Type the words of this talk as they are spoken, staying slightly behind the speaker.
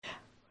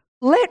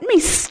Let me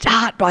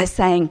start by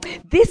saying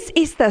this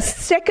is the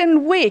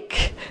second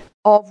week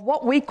of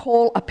what we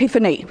call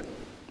Epiphany.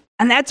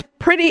 And that's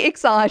pretty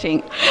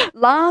exciting.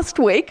 Last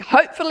week,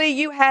 hopefully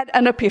you had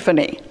an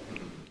epiphany,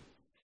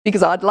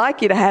 because I'd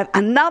like you to have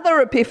another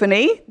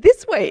epiphany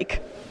this week.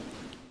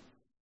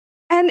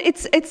 And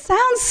it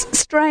sounds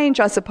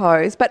strange, I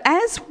suppose, but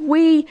as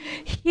we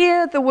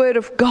hear the word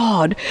of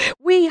God,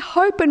 we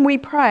hope and we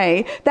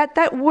pray that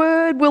that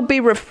word will be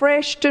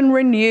refreshed and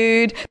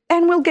renewed,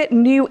 and we'll get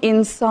new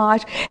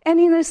insight and,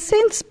 in a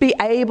sense, be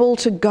able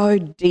to go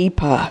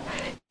deeper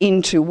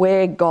into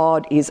where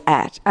God is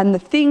at and the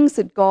things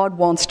that God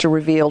wants to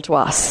reveal to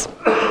us.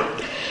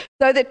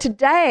 So that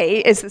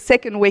today is the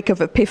second week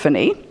of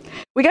Epiphany.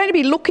 We're going to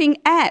be looking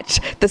at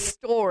the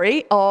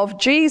story of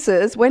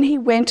Jesus when he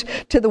went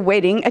to the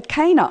wedding at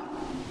Cana.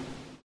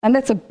 And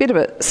that's a bit of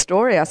a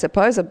story, I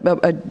suppose,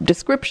 a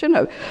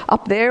description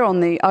up there on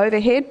the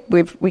overhead.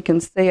 We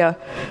can see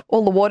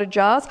all the water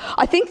jars.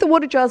 I think the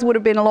water jars would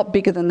have been a lot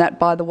bigger than that,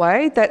 by the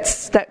way.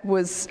 That's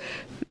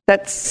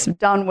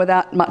done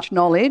without much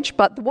knowledge,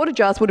 but the water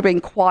jars would have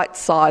been quite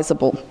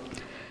sizable.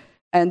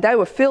 And they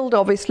were filled,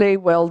 obviously,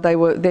 they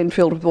were then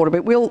filled with water.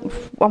 But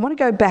I want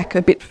to go back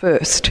a bit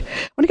first.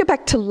 I want to go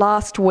back to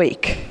last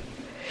week,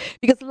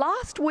 because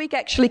last week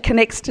actually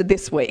connects to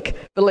this week,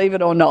 believe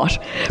it or not.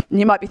 And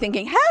you might be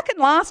thinking, how can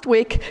last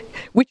week,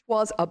 which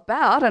was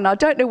about, and I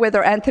don't know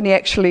whether Anthony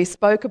actually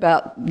spoke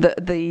about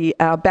the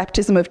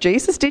baptism of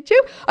Jesus, did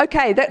you?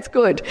 Okay, that's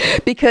good,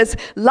 because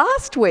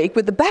last week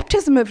with the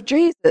baptism of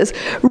Jesus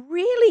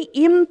really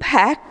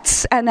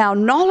impacts, and our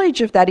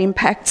knowledge of that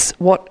impacts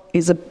what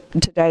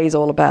today is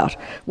all about,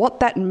 what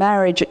that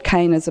marriage at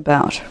Cana is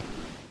about.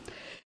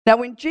 Now,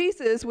 when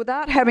Jesus,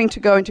 without having to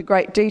go into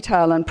great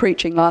detail and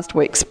preaching last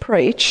week's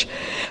preach,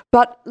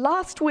 but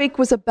last week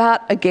was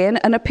about, again,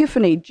 an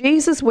epiphany.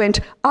 Jesus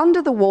went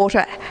under the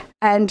water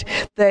and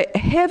the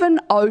heaven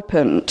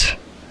opened.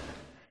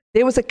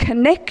 There was a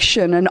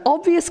connection, an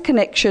obvious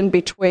connection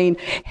between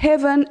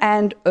heaven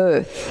and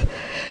earth.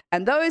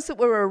 And those that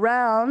were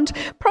around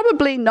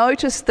probably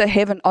noticed the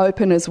heaven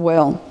open as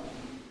well.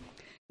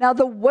 Now,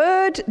 the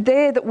word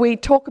there that we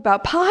talk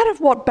about, part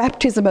of what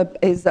baptism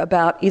is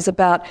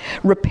about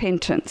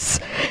repentance.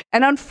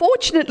 And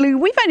unfortunately,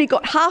 we've only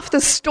got half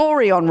the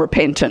story on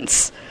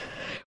repentance.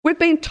 We've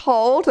been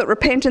told that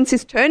repentance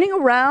is turning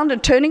around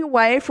and turning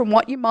away from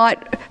what you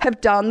might have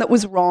done that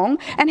was wrong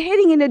and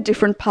heading in a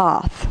different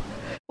path.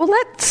 Well,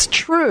 that's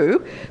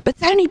true, but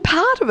it's only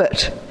part of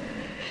it.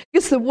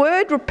 Because the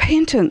word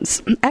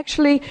repentance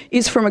actually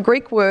is from a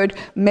Greek word,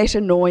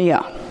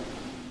 metanoia.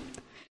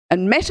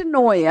 And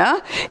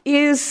metanoia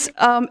is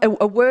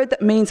a word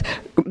that means,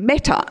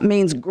 meta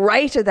means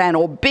greater than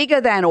or bigger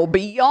than or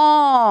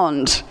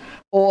beyond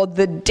or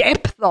the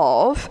depth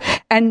of,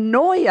 and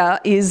noia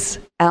is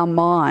our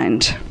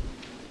mind.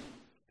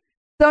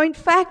 So in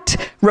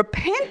fact,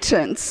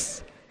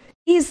 repentance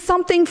is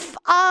something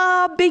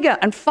far bigger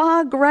and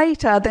far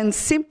greater than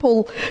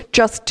simple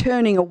just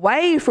turning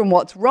away from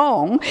what's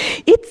wrong.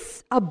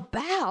 It's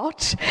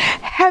about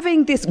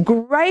having this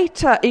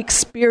greater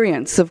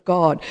experience of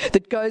God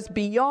that goes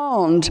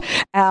beyond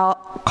our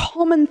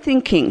common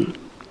thinking.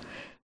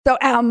 So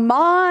our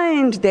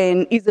mind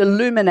then is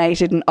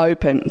illuminated and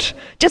opened.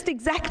 Just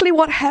exactly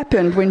what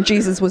happened when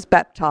Jesus was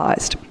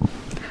baptized.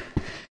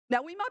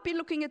 Now, we might be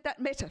looking at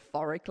that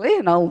metaphorically,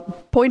 and I'll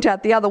point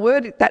out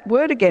that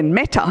word again,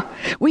 meta.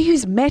 We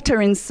use meta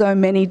in so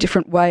many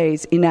different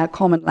ways in our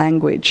common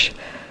language.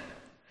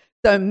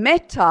 So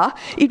meta,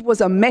 it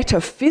was a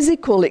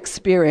metaphysical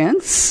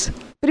experience,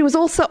 but it was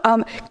also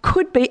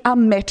could be a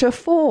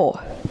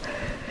metaphor.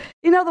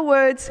 In other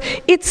words,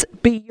 it's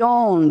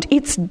beyond,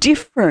 it's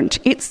different,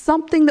 it's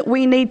something that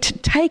we need to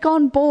take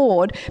on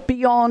board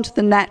beyond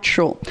the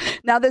natural.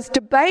 Now, there's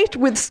debate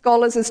with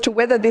scholars as to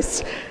whether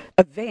this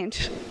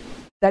event,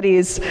 that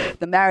is,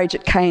 the marriage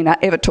at Cana,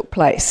 ever took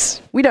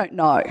place. We don't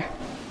know.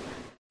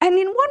 And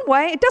in one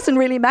way, it doesn't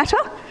really matter,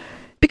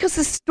 because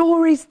the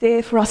story's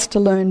there for us to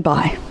learn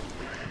by.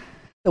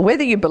 So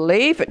whether you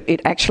believe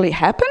it actually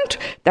happened,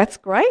 that's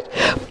great,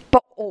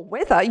 or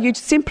whether you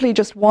simply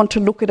just want to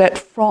look at it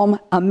from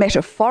a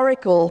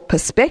metaphorical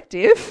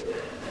perspective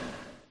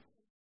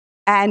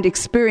and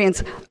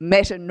experience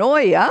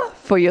metanoia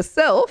for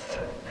yourself,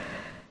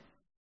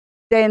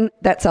 then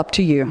that's up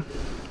to you.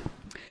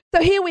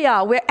 So here we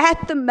are, we're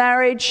at the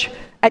marriage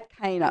at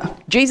Cana.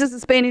 Jesus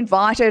has been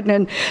invited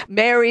and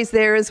Mary's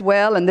there as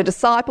well and the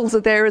disciples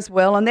are there as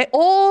well, and they're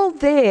all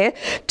there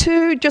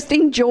to just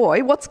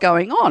enjoy what's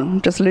going on.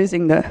 I'm just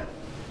losing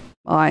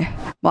my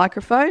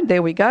microphone.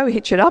 There we go,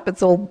 hitch it up,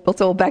 it's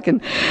all back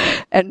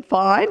and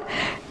fine.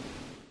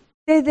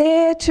 They're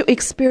there to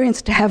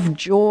experience, to have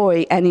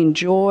joy and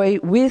enjoy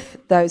with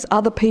those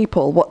other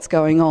people what's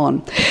going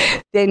on.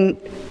 Then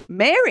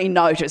Mary,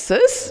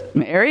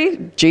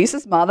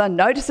 Jesus' mother,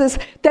 notices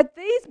that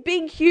these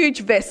big, huge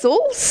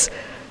vessels,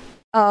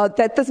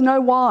 that there's no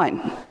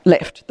wine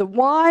left. The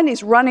wine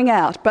is running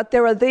out, but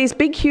there are these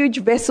big, huge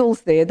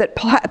vessels there that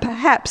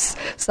perhaps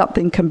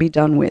something can be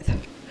done with.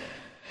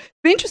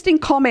 The interesting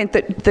comment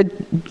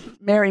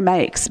that Mary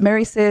makes.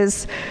 Mary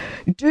says,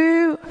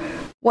 do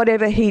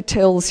whatever he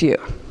tells you.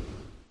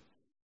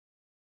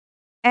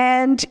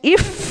 And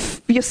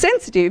if you're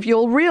sensitive,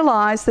 you'll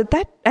realise that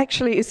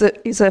actually is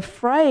a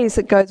phrase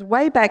that goes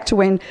way back to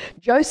when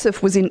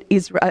Joseph was in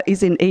Israel.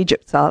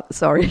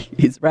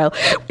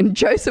 When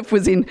Joseph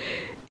was in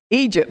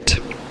Egypt,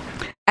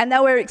 and they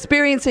were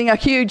experiencing a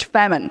huge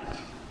famine.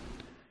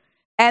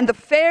 And the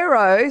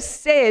Pharaoh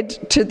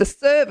said to the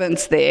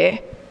servants there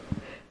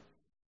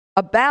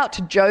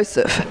about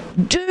Joseph,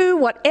 do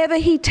whatever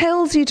he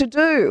tells you to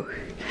do.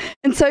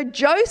 And so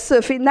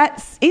Joseph, in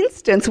that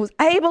instance, was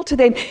able to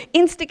then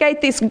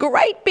instigate this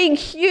great big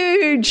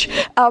huge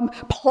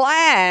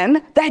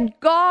plan that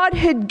God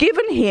had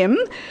given him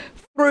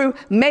through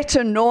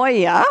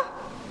metanoia,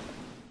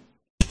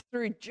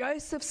 through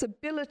Joseph's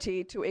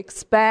ability to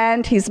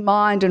expand his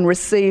mind and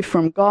receive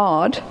from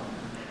God.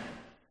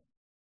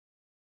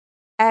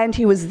 And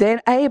he was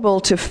then able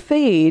to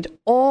feed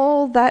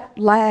all that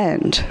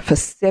land for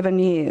 7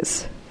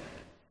 years.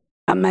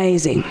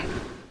 Amazing.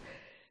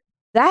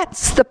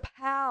 That's the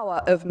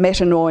power of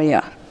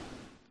metanoia.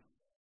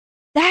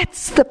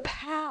 That's the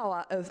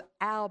power of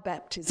our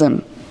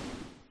baptism.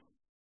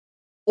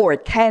 Or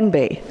it can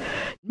be.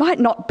 It might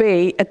not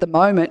be at the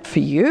moment for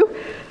you.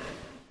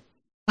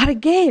 But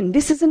again,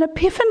 this is an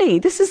epiphany.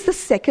 This is the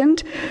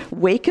second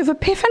week of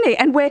Epiphany.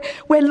 And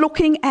we're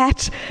looking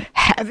at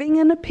having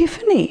an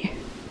epiphany.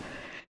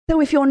 So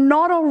if you're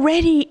not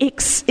already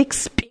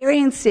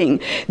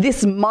experiencing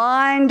this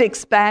mind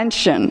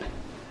expansion,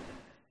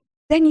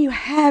 then you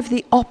have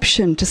the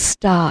option to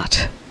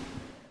start.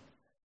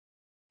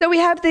 So we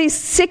have these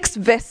 6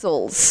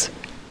 vessels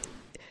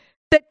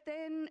that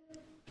then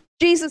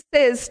Jesus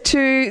says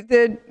to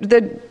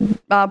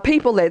the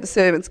people there, the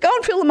servants, go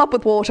and fill them up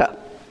with water.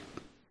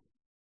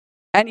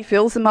 And he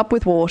fills them up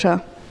with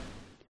water,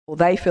 or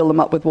they fill them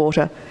up with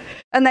water.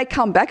 And they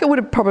come back. It would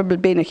have probably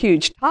been a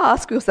huge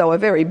task because they were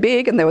very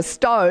big and they were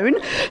stone,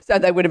 so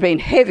they would have been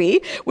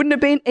heavy. Wouldn't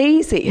have been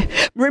easy.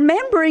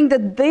 Remembering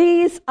that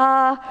these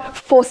are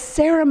for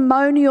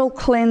ceremonial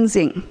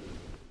cleansing.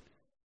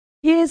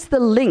 Here's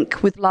the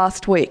link with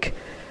last week.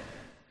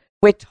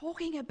 We're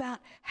talking about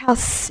how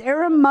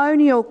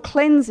ceremonial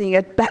cleansing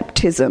at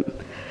baptism,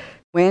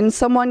 when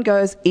someone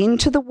goes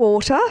into the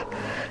water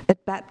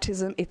at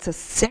baptism, it's a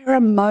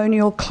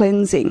ceremonial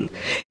cleansing.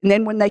 And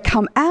then when they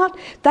come out,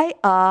 they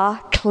are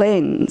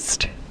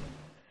cleansed.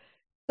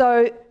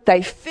 So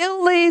they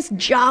fill these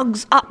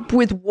jugs up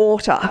with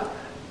water.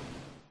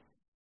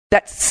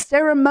 That's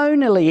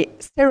ceremonially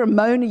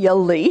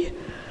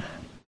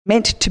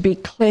meant to be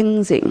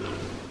cleansing.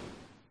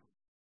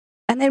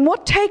 And then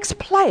what takes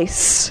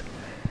place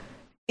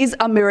is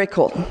a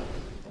miracle.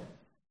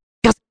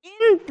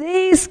 In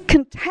these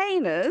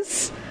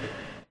containers,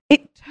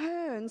 it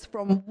turns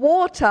from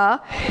water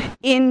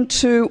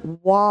into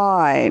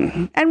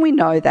wine. And we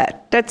know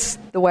that. That's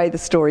the way the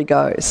story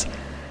goes.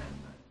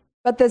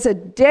 But there's a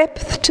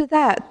depth to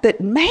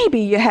that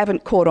maybe you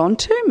haven't caught on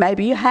to.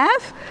 Maybe you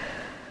have.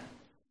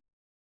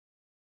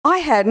 I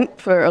hadn't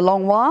for a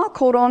long while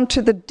caught on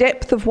to the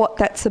depth of what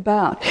that's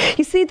about.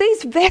 You see,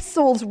 these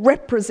vessels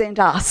represent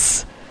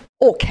us,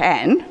 or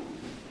can.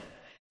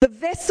 The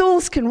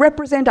vessels can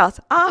represent us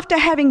after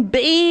having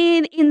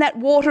been in that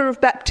water of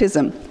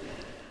baptism.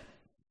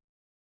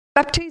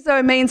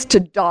 Baptizo means to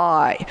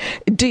dye,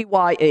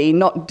 D-Y-E,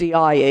 not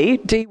D-I-E,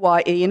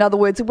 D-Y-E. In other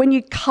words, when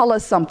you colour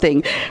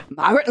something,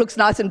 Margaret looks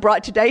nice and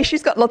bright today.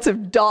 She's got lots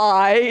of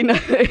dye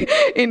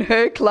in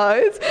her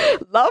clothes.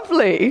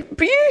 Lovely,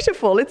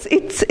 beautiful.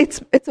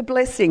 It's a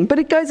blessing, but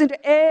it goes into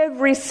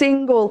every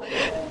single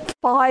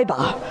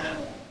fibre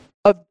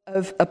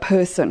of a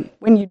person.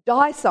 When you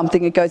dye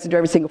something, it goes into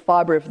every single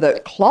fibre of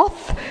the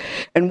cloth.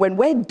 And when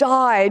we're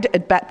dyed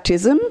at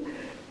baptism,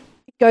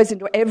 it goes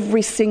into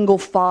every single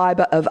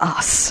fibre of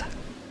us.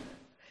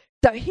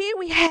 So here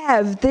we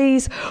have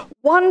these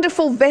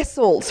wonderful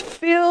vessels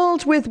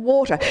filled with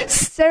water,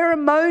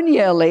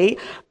 ceremonially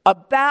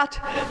about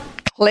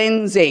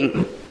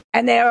cleansing.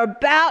 And they're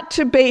about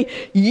to be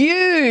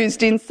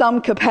used in some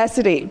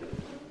capacity.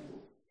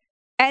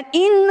 And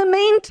in the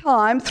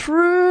meantime,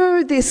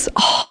 through this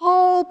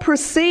whole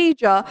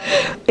procedure,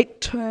 it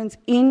turns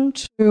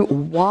into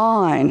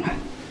wine.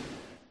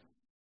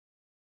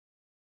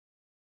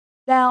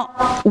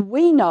 Now,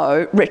 we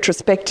know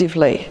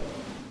retrospectively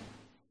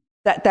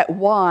that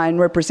wine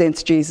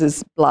represents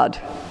Jesus' blood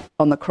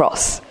on the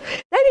cross.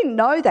 They didn't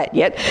know that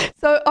yet.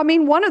 So,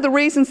 one of the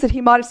reasons that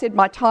he might have said,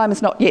 my time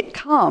has not yet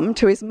come,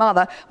 to his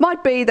mother,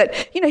 might be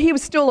that, he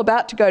was still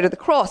about to go to the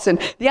cross,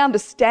 and the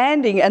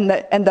understanding and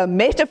the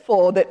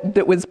metaphor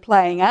that was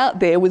playing out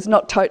there was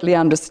not totally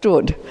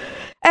understood.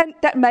 And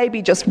that may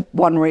be just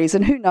one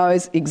reason. Who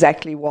knows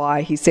exactly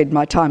why he said,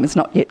 my time has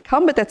not yet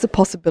come, but that's a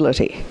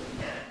possibility.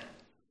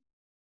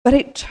 But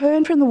it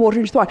turned from the water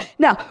into wine.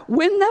 Now,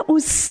 when that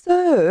was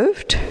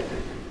served,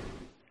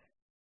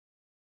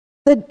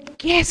 the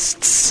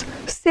guests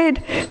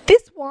said,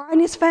 this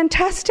wine is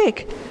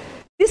fantastic.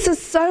 This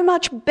is so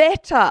much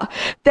better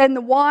than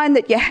the wine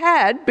that you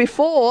had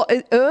before,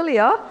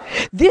 earlier.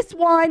 This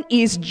wine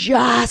is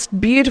just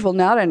beautiful.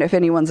 Now, I don't know if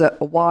anyone's a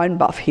wine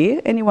buff here.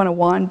 Anyone a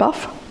wine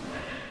buff?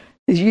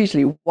 There's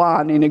usually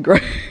one in a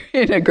group.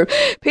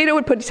 Peter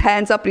would put his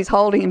hands up, but he's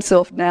holding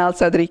himself now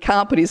so that he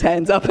can't put his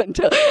hands up and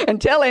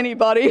tell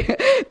anybody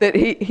that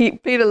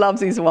Peter loves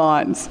his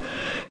wines.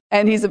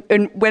 And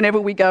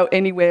whenever we go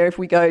anywhere, if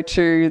we go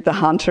to the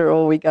Hunter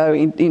or we go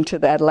into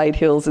the Adelaide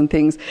Hills and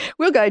things,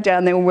 we'll go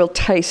down there and we'll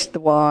taste the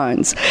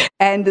wines.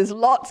 And there's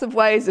lots of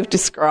ways of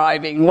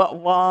describing what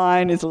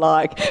wine is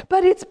like.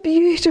 But it's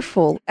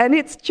beautiful. And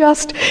it's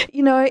just,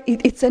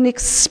 it's an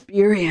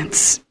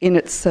experience in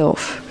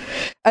itself.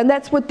 And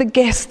that's what the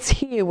guests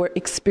here were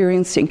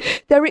experiencing.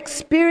 They're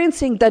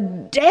experiencing the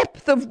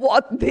depth of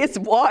what this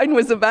wine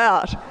was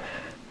about.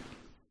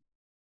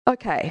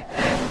 Okay.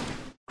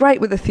 Great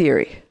with the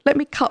theory. Let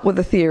me cut with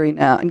the theory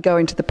now and go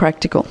into the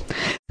practical.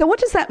 So what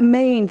does that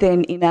mean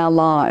then in our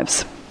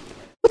lives?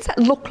 What's that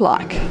look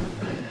like?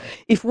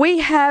 If we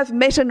have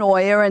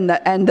metanoia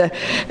and the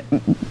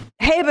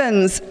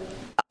heavens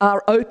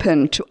are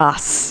open to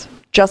us,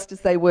 just as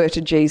they were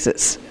to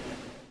Jesus,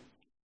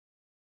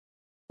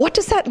 what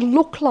does that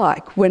look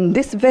like when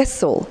this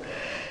vessel,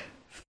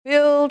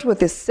 filled with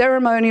this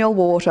ceremonial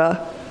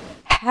water,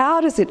 how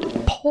does it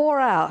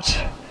pour out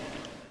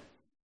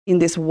in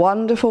this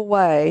wonderful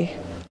way,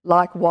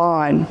 like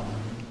wine?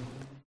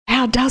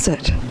 How does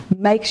it?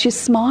 Makes you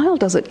smile,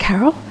 does it,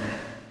 Carol?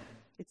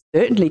 It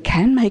certainly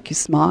can make you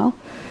smile.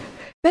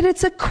 But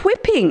it's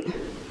equipping.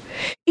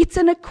 It's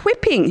an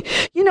equipping.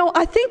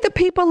 I think the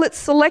people that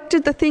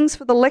selected the things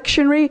for the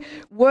lectionary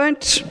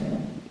weren't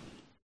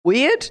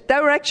weird. They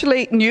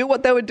actually knew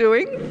what they were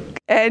doing.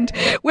 And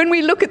when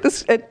we look at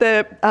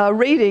the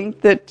reading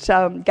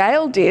that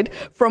Gail did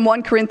from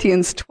 1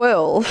 Corinthians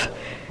 12,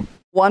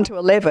 1 to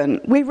 11,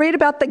 we read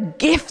about the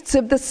gifts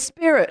of the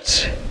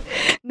Spirit.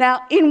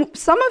 Now, in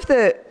some of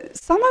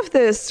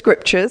the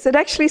scriptures, it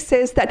actually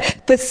says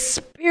that the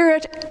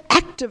Spirit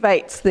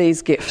activates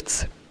these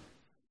gifts.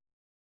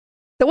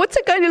 So what's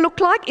it going to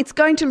look like? It's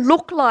going to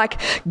look like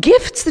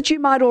gifts that you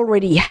might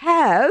already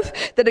have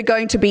that are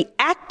going to be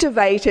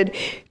activated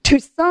to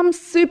some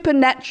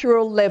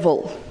supernatural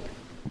level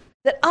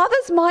that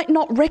others might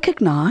not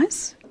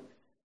recognise.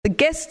 The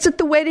guests at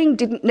the wedding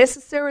didn't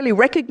necessarily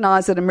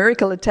recognise that a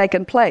miracle had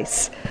taken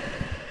place.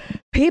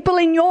 People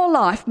in your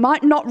life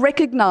might not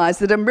recognise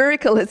that a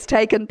miracle has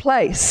taken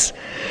place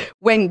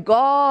when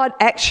God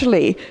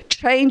actually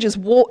changes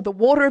the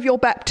water of your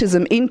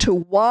baptism into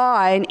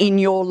wine in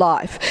your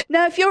life.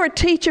 Now, if you're a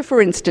teacher,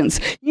 for instance,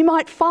 you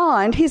might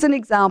find, here's an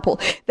example,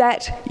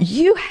 that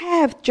you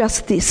have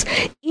just this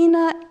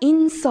inner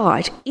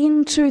insight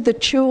into the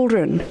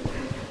children.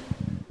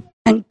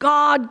 And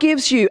God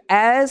gives you,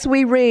 as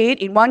we read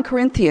in 1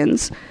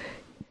 Corinthians,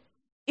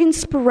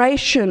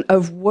 inspiration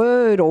of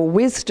word or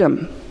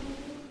wisdom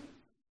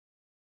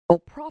or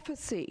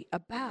prophecy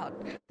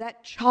about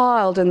that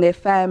child and their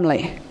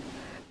family.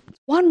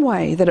 It's one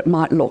way that it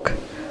might look.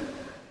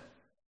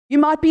 You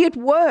might be at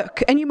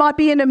work and you might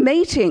be in a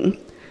meeting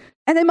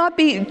and there might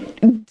be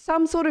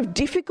some sort of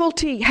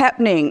difficulty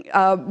happening,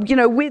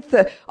 with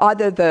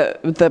either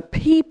the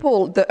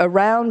people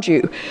around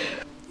you.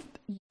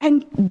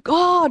 And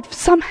God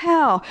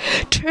somehow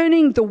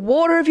turning the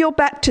water of your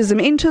baptism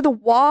into the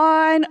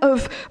wine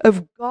of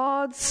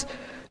God's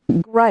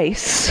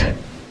grace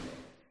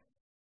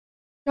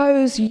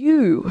shows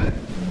you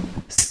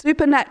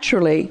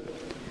supernaturally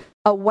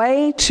a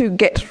way to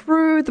get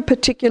through the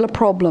particular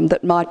problem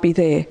that might be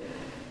there.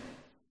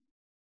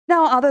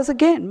 Now, others,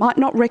 again, might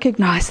not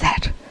recognise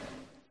that.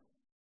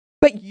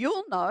 But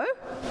you'll know.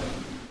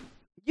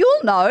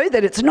 You'll know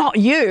that it's not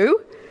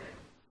you.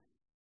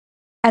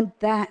 And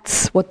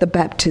that's what the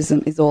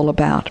baptism is all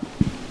about.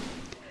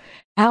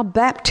 Our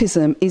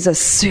baptism is a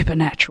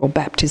supernatural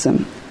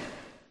baptism.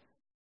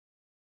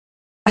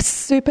 A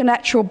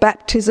supernatural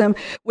baptism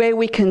where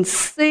we can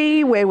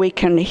see, where we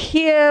can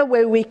hear,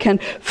 where we can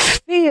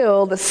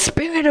feel the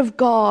Spirit of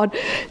God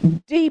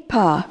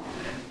deeper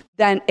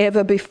than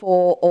ever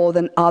before or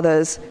than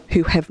others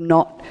who have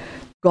not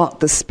got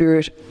the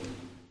Spirit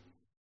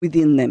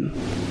within them.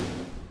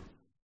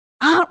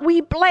 Aren't we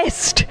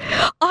blessed?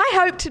 I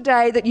hope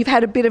today that you've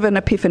had a bit of an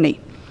epiphany.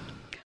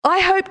 I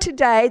hope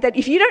today that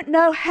if you don't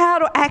know how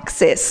to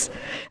access,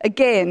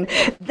 again,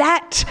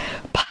 that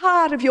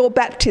part of your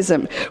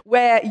baptism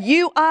where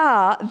you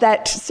are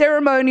that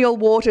ceremonial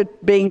water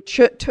being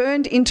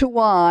turned into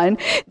wine,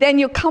 then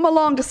you'll come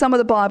along to some of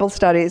the Bible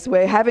studies.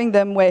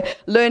 We're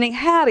learning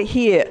how to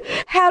hear,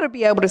 how to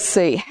be able to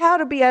see, how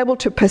to be able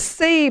to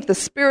perceive the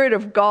Spirit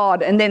of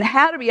God, and then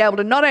how to be able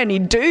to not only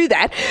do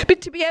that, but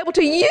to be able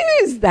to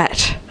use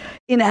that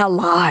in our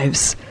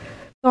lives.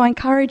 So I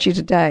encourage you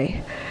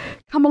today,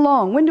 come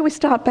along. When do we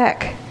start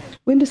back?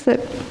 When does that?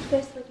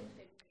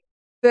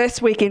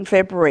 First week in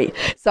February.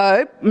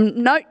 So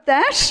note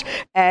that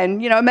and,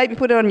 maybe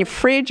put it on your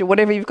fridge or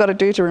whatever you've got to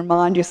do to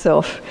remind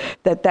yourself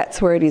that that's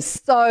where it is.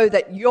 So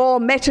that your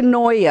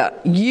metanoia,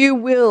 you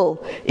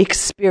will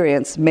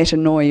experience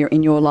metanoia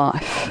in your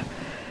life.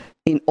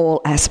 in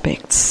all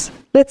aspects.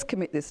 Let's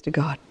commit this to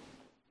God.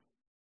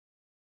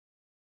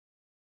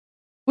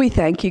 We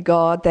thank you,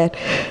 God, that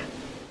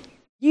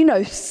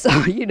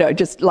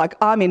just like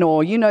I'm in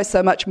awe, you know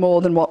so much more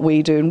than what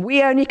we do. And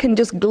we only can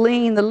just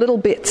glean the little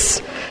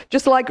bits,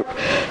 just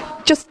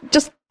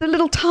the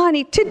little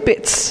tiny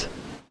tidbits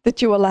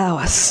that you allow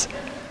us.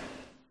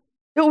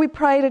 Lord, we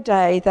pray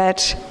today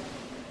that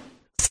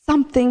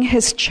something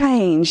has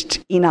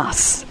changed in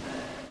us,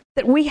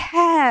 that we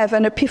have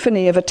an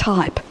epiphany of a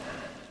type,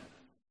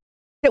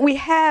 that we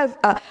have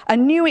a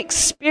new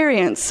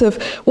experience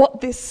of what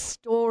this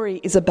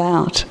story is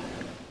about,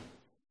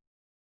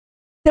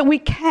 that we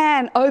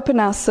can open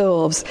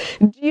ourselves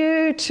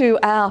due to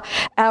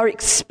our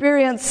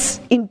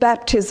experience in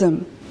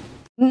baptism,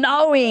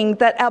 knowing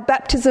that our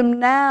baptism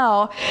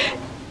now,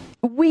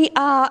 we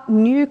are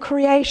new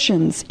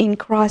creations in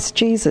Christ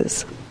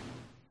Jesus.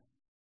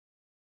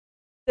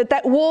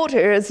 That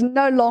water is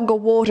no longer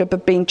water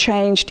but being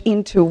changed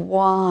into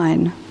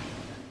wine,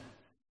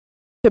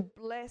 to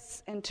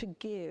bless and to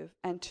give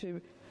and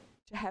to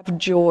have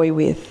joy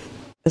with,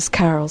 as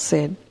Carol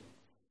said.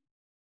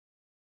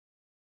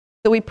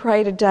 So we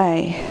pray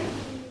today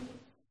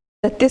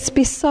that this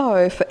be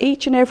so for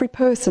each and every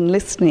person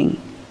listening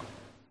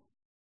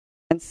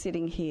and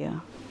sitting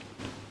here.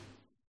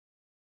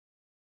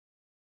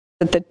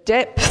 That the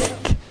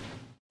depth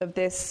of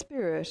their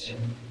spirit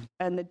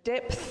and the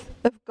depth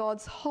of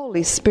God's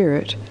Holy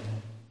Spirit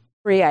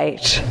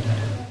create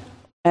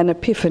an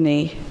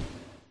epiphany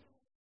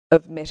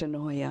of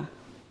metanoia.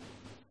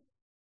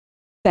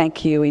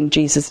 Thank you in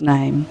Jesus'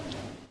 name.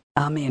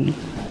 Amen.